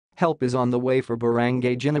Help is on the way for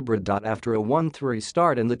Barangay Ginebra. After a 1-3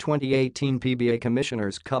 start in the 2018 PBA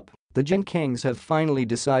Commissioner's Cup, the Gin Kings have finally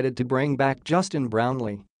decided to bring back Justin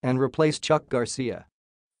Brownlee and replace Chuck Garcia.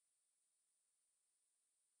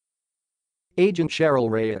 Agent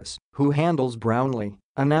Cheryl Reyes, who handles Brownlee,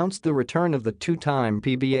 announced the return of the two-time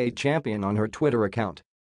PBA champion on her Twitter account.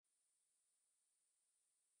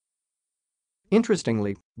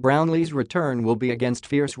 Interestingly, Brownlee's return will be against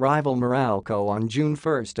fierce rival Meralco on June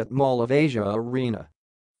 1 at Mall of Asia Arena.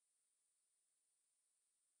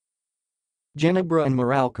 Ginebra and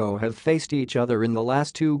Meralco have faced each other in the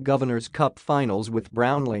last two Governor's Cup finals, with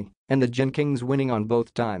Brownlee and the Gin Kings winning on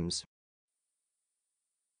both times.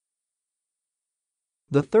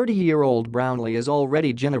 The 30-year-old Brownlee is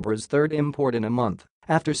already Ginebra's third import in a month,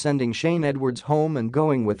 after sending Shane Edwards home and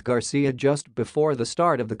going with Garcia just before the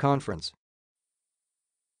start of the conference.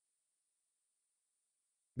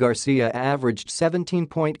 Garcia averaged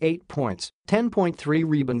 17.8 points, 10.3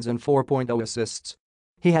 rebounds and 4.0 assists.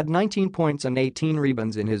 He had 19 points and 18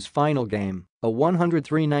 rebounds in his final game, a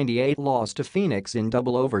 103-98 loss to Phoenix in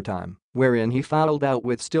double overtime, wherein he fouled out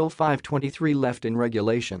with still 5:23 left in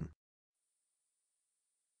regulation.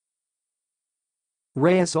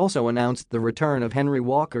 Reyes also announced the return of Henry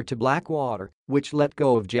Walker to Blackwater, which let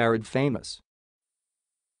go of Jarrid Famous.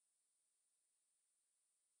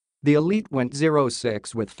 The elite went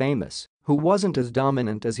 0-6 with Famous, who wasn't as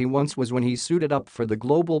dominant as he once was when he suited up for the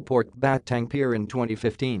Global Port Batang Pier in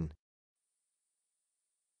 2015.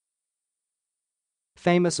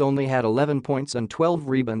 Famous only had 11 points and 12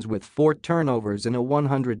 rebounds with 4 turnovers in a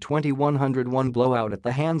 120-101 blowout at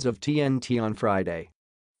the hands of TNT on Friday.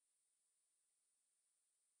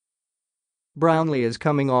 Brownlee is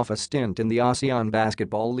coming off a stint in the ASEAN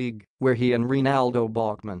Basketball League, where he and Reynaldo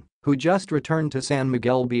Bachman, who just returned to San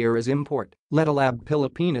Miguel Beer as import, led Alab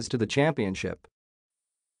Pilipinas to the championship.